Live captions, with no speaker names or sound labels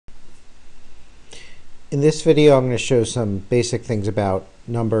In this video, I'm going to show some basic things about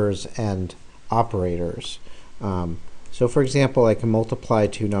numbers and operators. So for example, I can multiply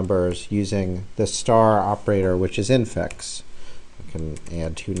two numbers using the star operator, which is infix. I can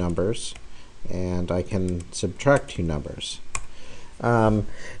add two numbers, and I can subtract two numbers.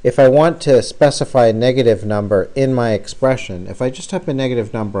 If I want to specify a negative number in my expression, if I just type a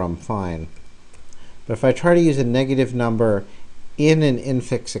negative number, I'm fine. But if I try to use a negative number in an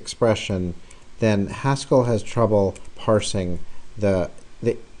infix expression, then Haskell has trouble parsing the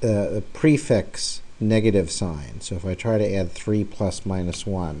prefix negative sign. So if I try to add 3 plus minus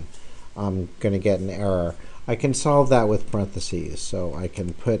 1, I'm going to get an error. I can solve that with parentheses. So I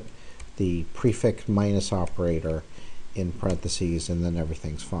can put the prefix minus operator in parentheses, and then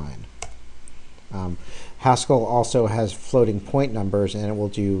everything's fine. Haskell also has floating point numbers, and it will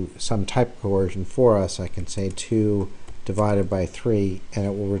do some type coercion for us. I can say 2 divided by 3, and it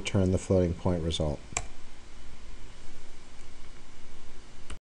will return the floating point result.